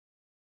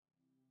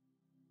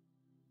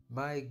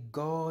My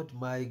God,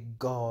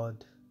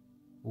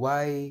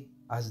 why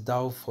hast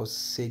thou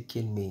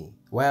forsaken me?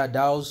 Why art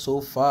thou so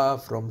far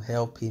from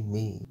helping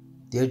me?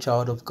 Dear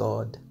child of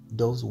God,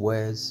 those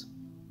words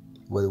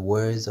were the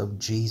words of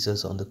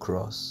Jesus on the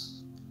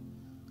cross.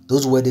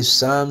 Those were the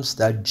psalms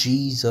that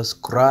Jesus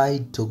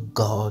cried to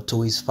God,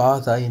 to his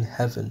Father in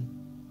heaven.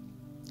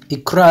 He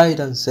cried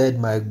and said,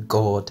 "My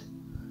God,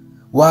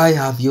 why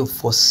have you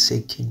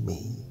forsaken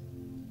me?"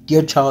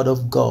 Dear child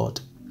of God,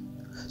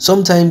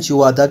 sometimes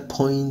you are at that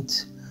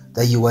point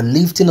that you are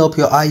lifting up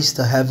your eyes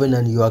to heaven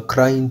and you are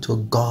crying to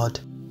God,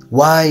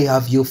 "Why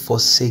have you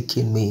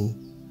forsaken me?"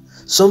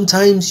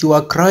 Sometimes you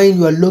are crying,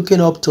 you are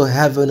looking up to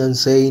heaven and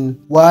saying,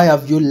 "Why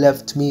have you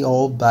left me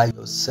all by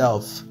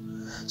yourself?"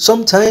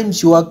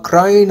 Sometimes you are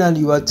crying and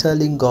you are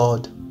telling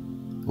God,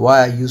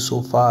 "Why are you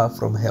so far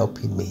from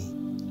helping me?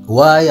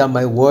 Why are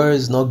my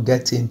words not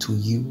getting to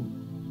you?"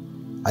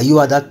 Are you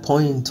at that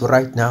point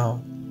right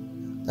now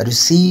that you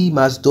seem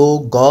as though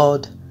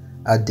God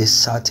had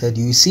deserted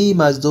you? You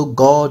seem as though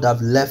God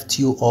have left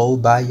you all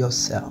by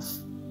yourself.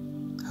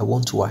 I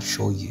want to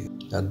assure you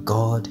that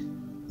God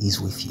is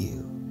with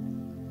you.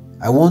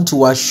 I want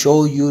to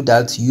assure you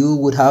that you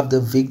would have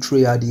the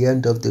victory at the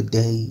end of the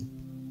day.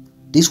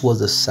 This was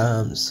the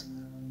Psalms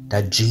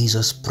that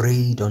Jesus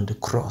prayed on the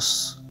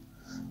cross.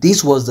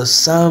 This was the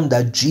psalm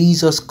that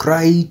Jesus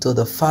cried to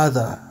the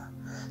Father,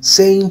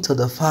 saying to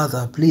the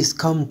Father, "Please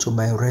come to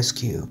my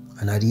rescue."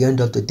 And at the end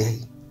of the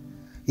day,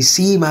 it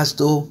seemed as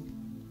though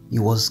he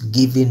was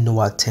giving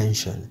no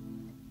attention.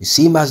 It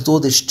seemed as though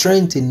the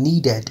strength he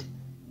needed,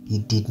 he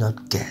did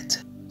not get,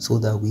 so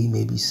that we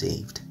may be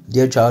saved.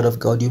 Dear child of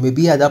God, you may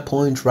be at that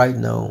point right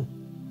now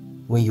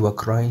when you are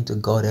crying to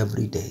God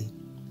every day.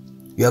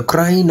 You are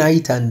crying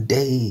night and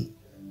day,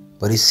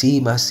 but it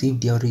seems as if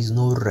there is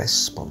no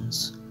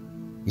response.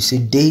 You see,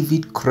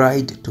 David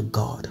cried to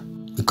God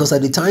because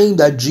at the time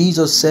that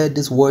Jesus said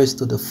these words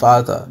to the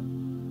Father,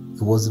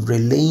 he was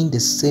relaying the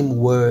same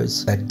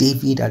words that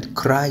David had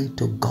cried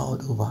to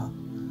God over.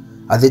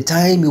 At the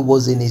time he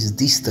was in his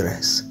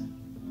distress,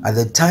 at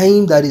the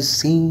time that he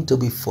seemed to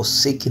be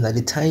forsaken, at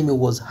the time he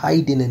was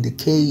hiding in the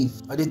cave,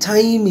 at the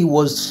time he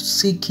was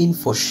seeking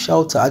for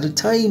shelter, at the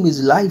time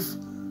his life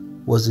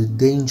was in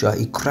danger,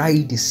 he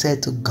cried, he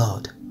said to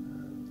God,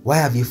 "Why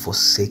have you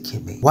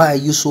forsaken me? Why are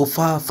you so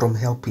far from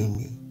helping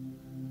me?"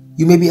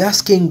 You may be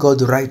asking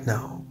God right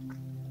now,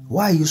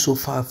 "Why are you so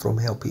far from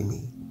helping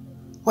me?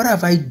 What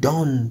have I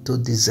done to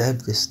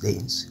deserve these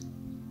things?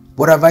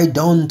 What have I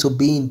done to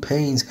be in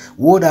pains?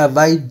 What have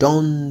I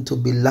done to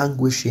be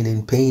languishing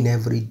in pain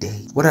every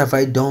day? What have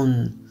I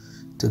done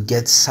to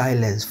get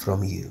silence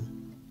from you?"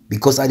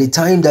 Because at the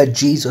time that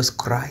Jesus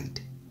cried,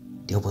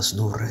 there was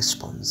no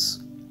response.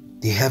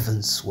 The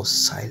heavens was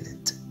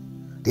silent.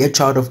 Dear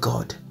child of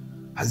God,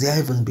 has the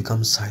heavens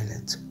become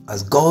silent?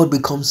 Has God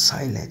become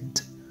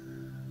silent?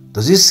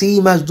 Does it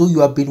seem as though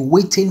you have been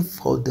waiting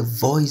for the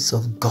voice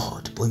of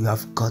God, but you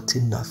have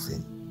gotten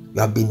nothing?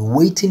 You have been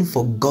waiting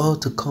for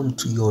God to come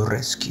to your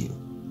rescue,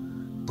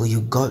 but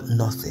you got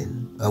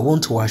nothing. I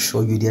want to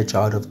assure you, dear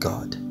child of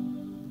God,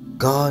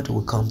 God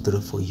will come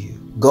through for you.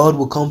 God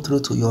will come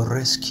through to your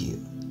rescue,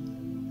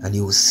 and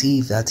you will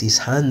see that his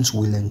hands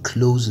will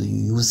enclose you.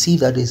 You will see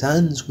that his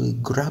hands will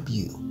grab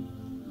you,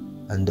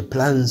 and the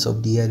plans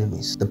of the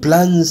enemies, the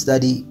plans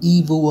that the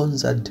evil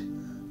ones had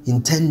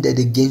intended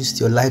against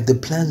your life, the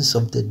plans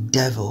of the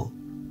devil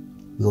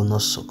will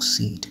not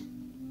succeed.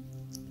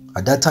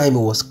 At that time he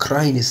was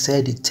crying, he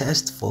said he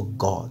thirsted for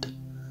God.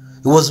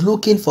 He was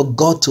looking for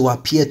God to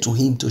appear to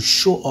him, to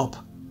show up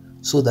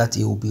so that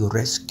he will be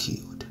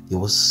rescued. He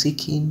was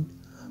seeking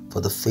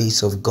for the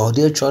face of God.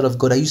 Dear child of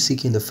God, are you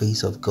seeking the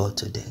face of God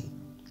today?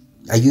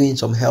 Are you in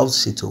some health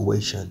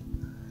situation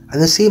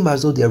and it seems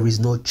as though there is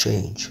no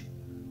change?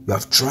 You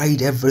have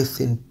tried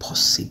everything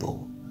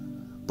possible,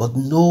 but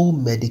no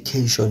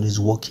medication is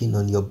working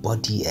on your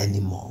body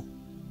anymore.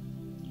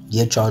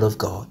 Dear child of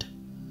God,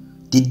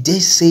 did they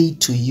say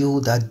to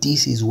you that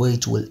this is where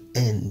it will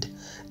end?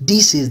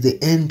 This is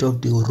the end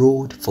of the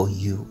road for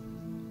you.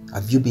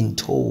 Have you been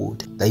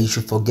told that you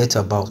should forget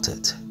about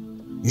it?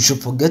 You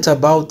should forget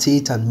about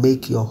it and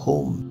make your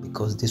home,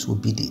 because this will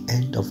be the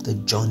end of the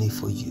journey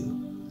for you.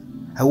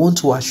 I want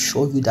to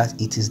assure you that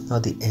it is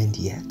not the end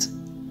yet.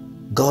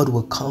 God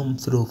will come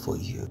through for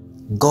you.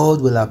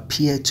 God will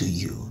appear to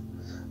you.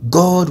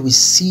 God will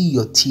see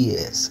your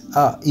tears.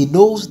 He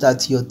knows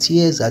that your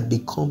tears had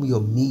become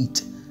your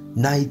meat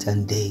night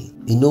and day.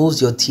 He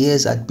knows your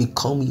tears had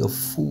become your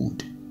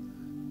food.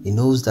 He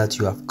knows that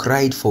you have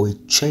cried for a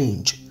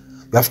change.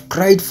 You have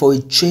cried for a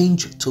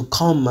change to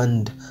come,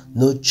 and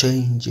no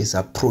change is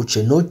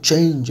approaching. No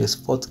change is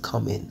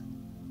forthcoming.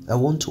 I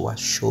want to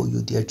assure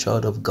you, dear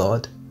child of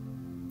God,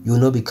 you will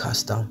not be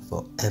cast down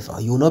forever.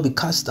 You will not be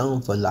cast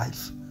down for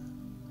life.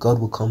 God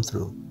will come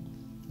through.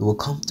 He will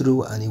come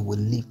through and he will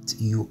lift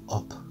you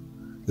up.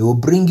 He will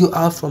bring you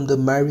out from the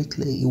miry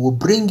clay. He will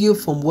bring you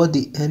from what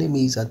the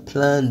enemies had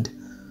planned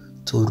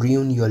to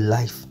ruin your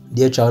life.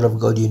 Dear child of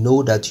God, you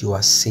know that you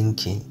are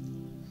sinking.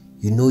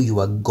 You know you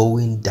are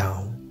going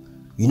down.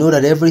 You know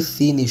that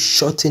everything is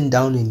shutting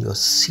down in your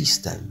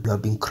system. You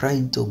have been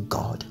crying to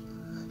God.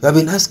 You have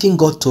been asking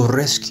God to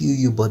rescue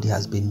you, but there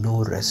has been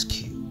no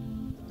rescue.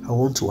 I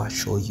want to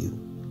assure you,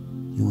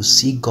 you will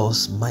see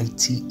God's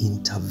mighty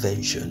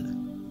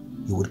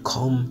intervention. He will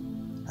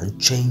come and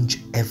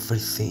change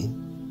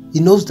everything. He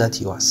knows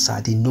that you are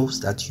sad. He knows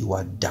that you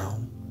are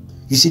down.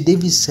 You see,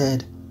 David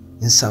said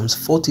in Psalms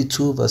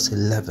 42 verse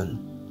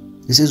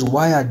 11, he says,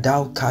 "Why art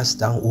thou cast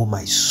down, O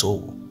my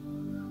soul?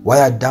 Why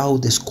art thou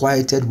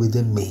disquieted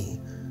within me?"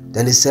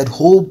 Then he said,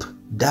 "Hope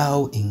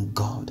thou in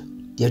God."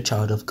 Dear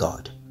child of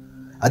God,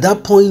 at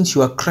that point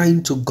you are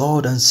crying to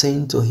God and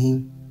saying to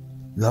him,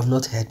 "You have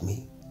not heard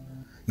me.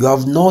 You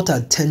have not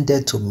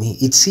attended to me.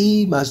 It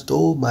seems as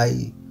though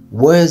my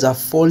words are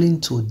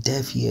falling to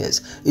deaf ears.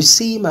 It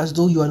seems as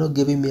though you are not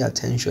giving me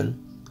attention.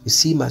 It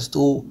seems as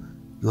though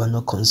you are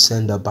not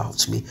concerned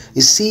about me.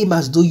 It seems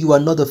as though you are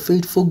not the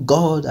faithful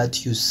God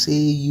that you say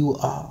you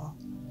are."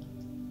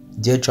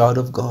 Dear child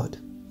of God,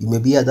 you may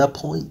be at that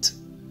point,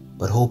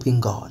 but hope in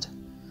God,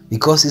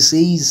 because he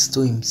says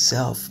to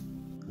himself,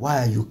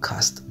 "Why are you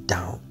cast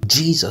down?"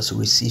 Jesus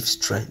received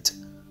strength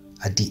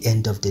at the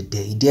end of the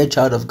day. Dear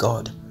child of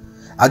God,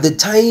 at the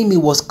time he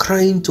was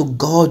crying to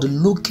God,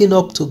 looking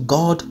up to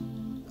God,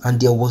 and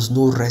there was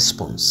no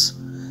response.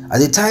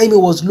 At the time he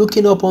was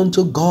looking up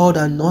unto God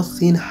and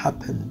nothing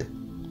happened.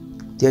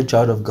 Dear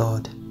child of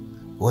God,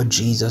 what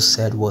Jesus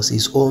said was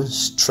his own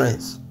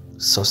strength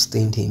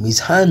sustained him. His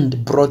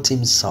hand brought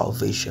him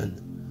salvation.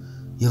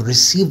 He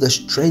received the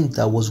strength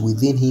that was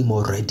within him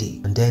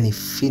already, and then he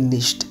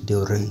finished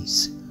the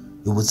race.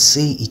 He would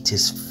say it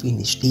is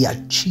finished. He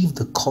achieved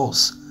the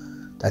course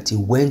that he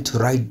went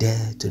right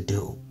there to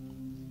do.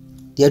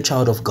 Dear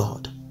child of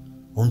God,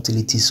 until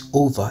it is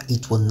over,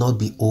 it will not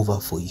be over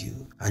for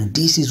you. And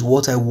this is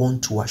what I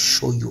want to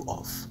assure you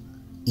of.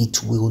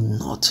 It will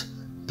not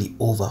be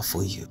over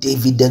for you.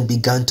 David then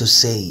began to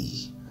say,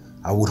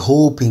 "I would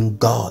hope in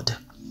God,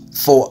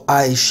 for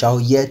I shall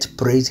yet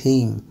praise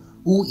him,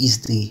 who is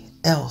the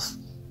health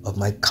of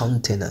my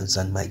countenance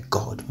and my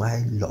God,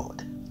 my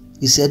Lord."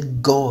 He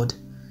said God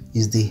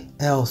is the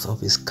health of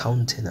his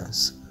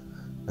countenance.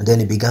 And then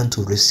he began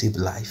to receive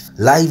life.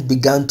 Life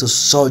began to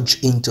surge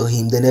into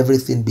him. Then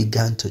everything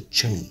began to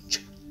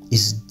change.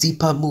 His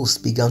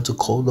deepermost began to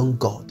call on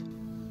God.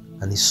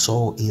 And he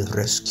saw a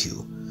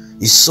rescue.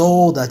 He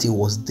saw that he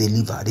was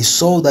delivered. He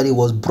saw that he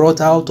was brought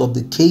out of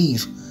the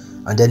cave.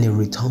 And then he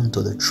returned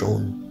to the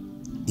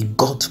throne. He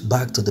got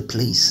back to the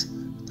place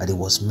that he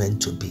was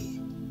meant to be.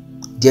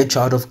 Dear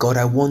child of God,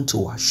 I want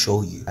to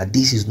assure you that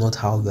this is not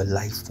how your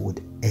life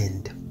would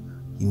end.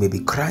 You may be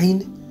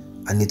crying,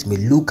 and it may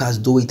look as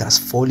though it has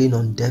fallen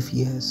on deaf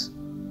ears,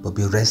 but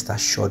be rest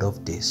assured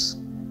of this: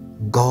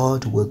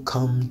 God will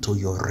come to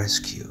your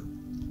rescue.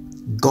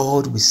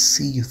 God will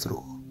see you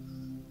through,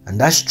 and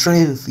that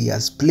strength he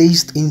has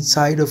placed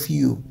inside of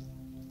you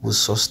will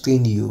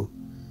sustain you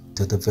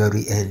to the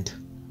very end.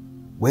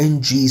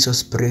 When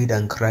Jesus prayed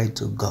and cried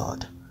to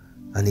God,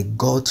 and he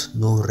got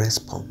no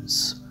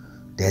response,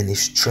 then his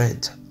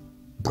strength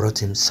brought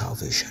him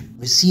salvation.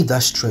 Receive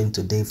that strength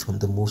today from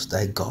the Most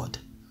High God,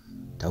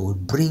 that will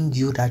bring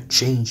you that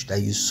change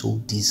that you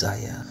so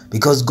desire.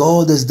 Because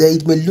God is there.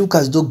 It may look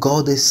as though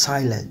God is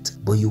silent,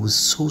 but you will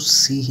so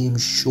see him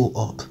show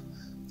up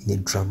in a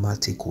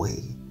dramatic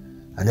way,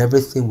 and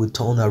everything will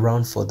turn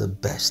around for the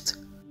best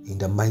in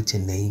the mighty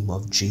name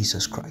of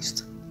Jesus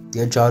Christ.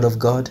 Dear child of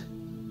God,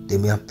 they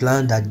may have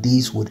planned that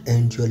this would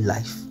end your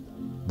life,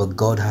 but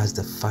God has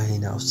the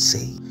final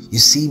say. You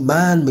see,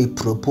 man may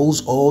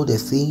propose all the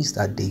things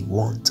that they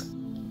want,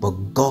 but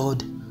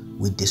God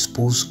will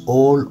dispose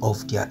all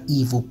of their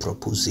evil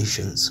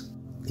propositions.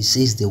 He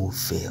says they will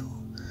fail.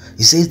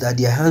 He says that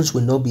their hands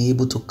will not be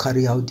able to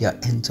carry out their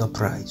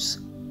enterprise.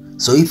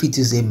 So if it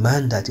is a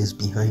man that is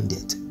behind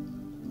it,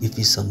 if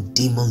it's some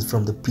demons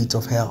from the pit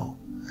of hell,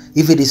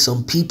 if it is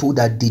some people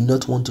that did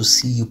not want to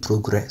see you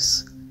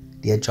progress,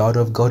 dear child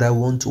of God, I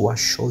want to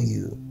assure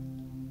you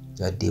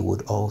that they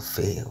would all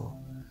fail.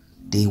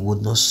 They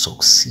would not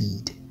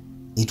succeed.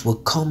 It will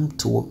come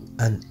to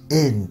an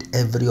end.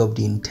 Every of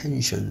the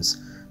intentions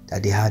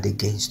that they had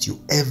against you,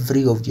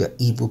 every of your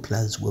evil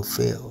plans will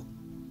fail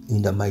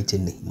in the mighty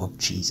name of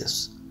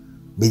Jesus.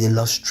 May the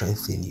Lord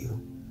strengthen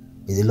you.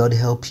 May the Lord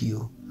help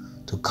you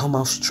to come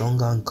out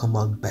stronger and come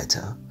out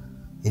better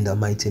in the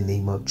mighty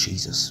name of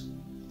Jesus.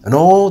 And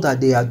all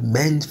that they had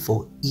meant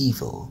for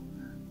evil,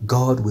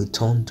 God will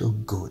turn to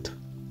good.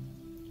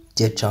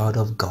 Dear child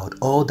of God,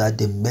 all that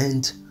they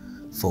meant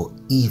for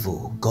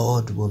evil,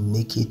 God will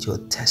make it your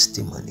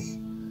testimony.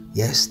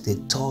 Yes, they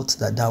thought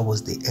that that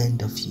was the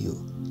end of you,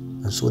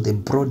 and so they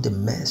brought the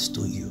mess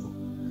to you.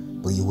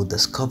 But you will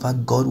discover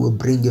God will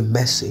bring a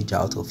message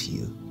out of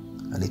you,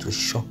 and it will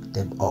shock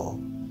them all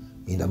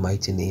in the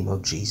mighty name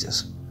of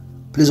Jesus.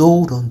 Please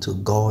hold on to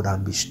God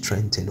and be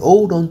strengthened.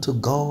 Hold on to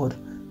God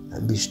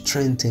and be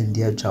strengthened,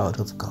 dear child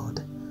of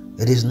God.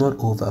 It is not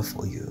over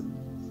for you.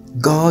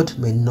 God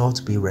may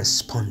not be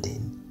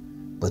responding,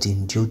 but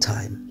in due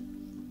time,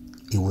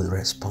 he will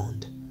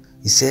respond.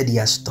 He said he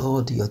has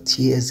stored your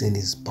tears in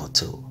his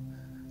bottle,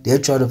 Dear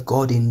child of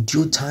God, in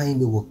due time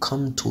He will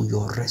come to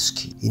your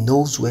rescue. He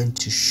knows when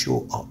to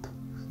show up.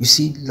 You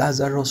see,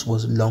 Lazarus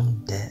was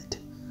long dead,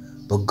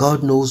 but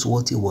God knows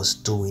what He was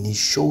doing. He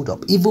showed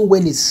up. Even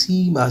when it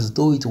seemed as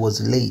though it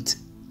was late,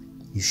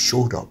 He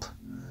showed up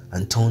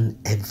and turned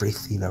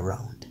everything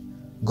around.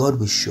 God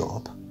will show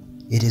up.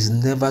 It is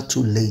never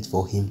too late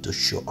for Him to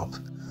show up.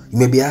 You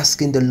may be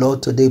asking the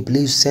Lord today,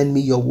 please send me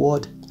your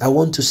word. I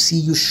want to see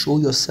you show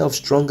yourself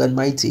strong and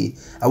mighty.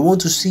 I want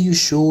to see you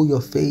show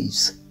your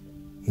face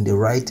in the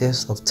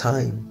rightest of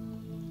time.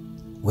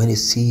 When it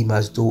seems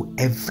as though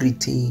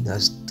everything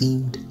has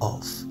dimmed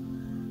off,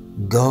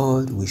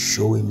 God will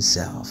show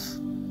Himself.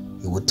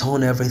 He will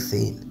turn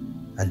everything,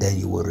 and then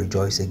you will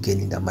rejoice again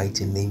in the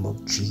mighty name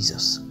of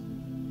Jesus.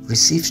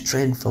 Receive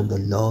strength from the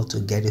Lord to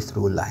get it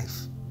through life.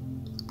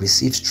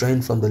 Receive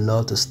strength from the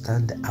Lord to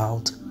stand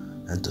out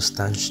and to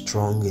stand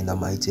strong in the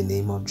mighty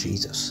name of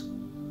Jesus.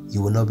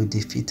 You will not be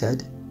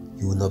defeated.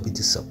 You will not be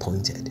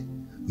disappointed.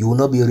 You will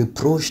not be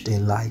reproached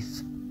in life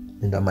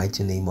in the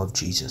mighty name of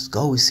Jesus.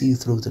 God will see you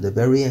through to the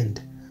very end,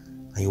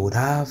 and you would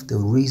have the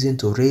reason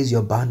to raise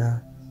your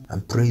banner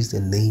and praise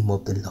the name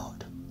of the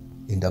Lord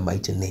in the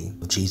mighty name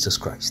of Jesus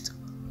Christ.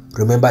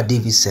 Remember,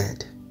 David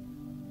said,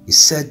 he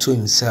said to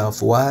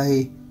himself,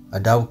 why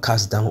art thou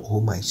cast down,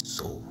 O my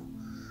soul?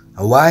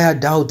 And why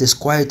art thou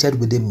disquieted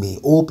within me?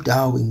 Hope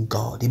thou in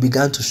God. He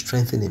began to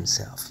strengthen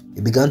himself. He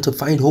began to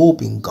find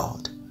hope in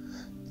God.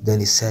 Then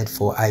he said,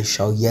 for I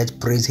shall yet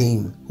praise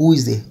Him, who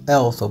is the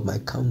health of my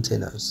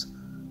countenance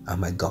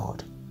and my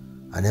God.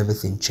 And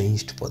everything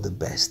changed for the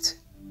best.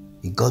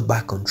 He got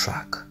back on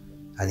track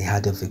and he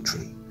had a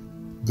victory.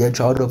 Dear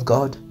child of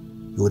God,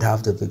 you would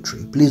have the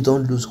victory. Please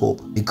don't lose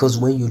hope, because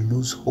when you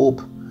lose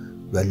hope,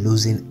 you are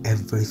losing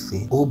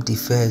everything. Hope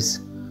defers.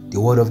 The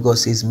word of God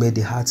says, may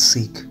the heart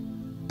sick.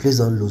 Please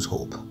don't lose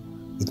hope.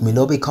 It may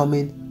not be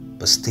coming,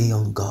 but stay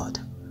on God.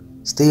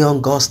 Stay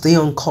on God, stay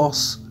on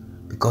course,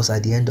 because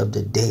at the end of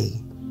the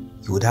day,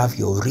 you would have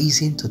your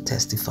reason to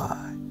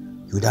testify.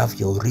 You would have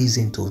your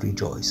reason to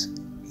rejoice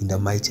in the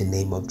mighty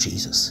name of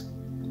Jesus.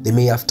 They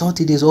may have thought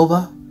it is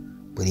over,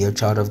 but dear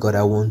child of God,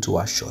 I want to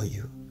assure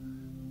you,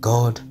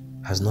 God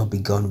has not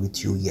begun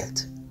with you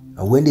yet.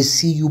 And when they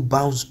see you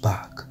bounce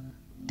back,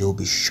 they will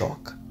be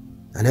shocked.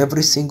 And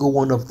every single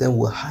one of them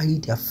will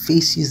hide their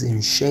faces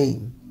in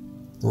shame,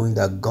 knowing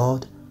that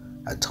God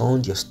had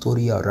turned your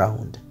story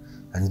around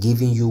and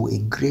given you a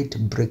great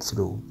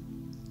breakthrough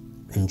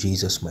in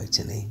Jesus'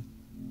 mighty name.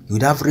 You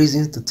would have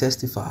reasons to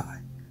testify.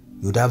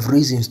 You would have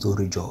reasons to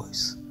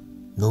rejoice,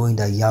 knowing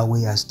that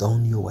Yahweh has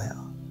done you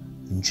well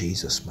in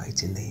Jesus'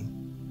 mighty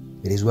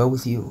name. It is well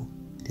with you.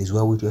 It is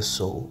well with your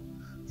soul.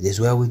 It is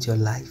well with your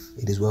life.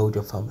 It is well with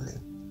your family.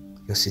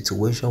 Your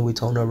situation will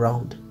turn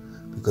around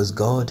because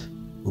God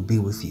will be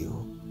with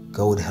you.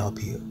 God will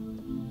help you.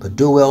 But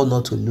do well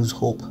not to lose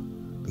hope,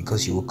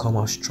 because you will come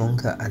out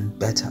stronger and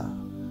better,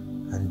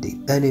 and the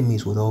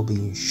enemies will all be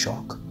in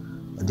shock.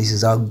 And this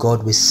is how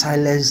God will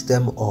silence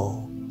them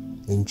all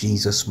in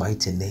Jesus'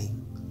 mighty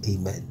name.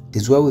 Amen. It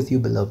is well with you,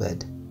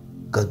 beloved.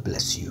 God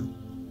bless you,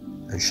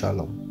 and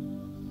shalom.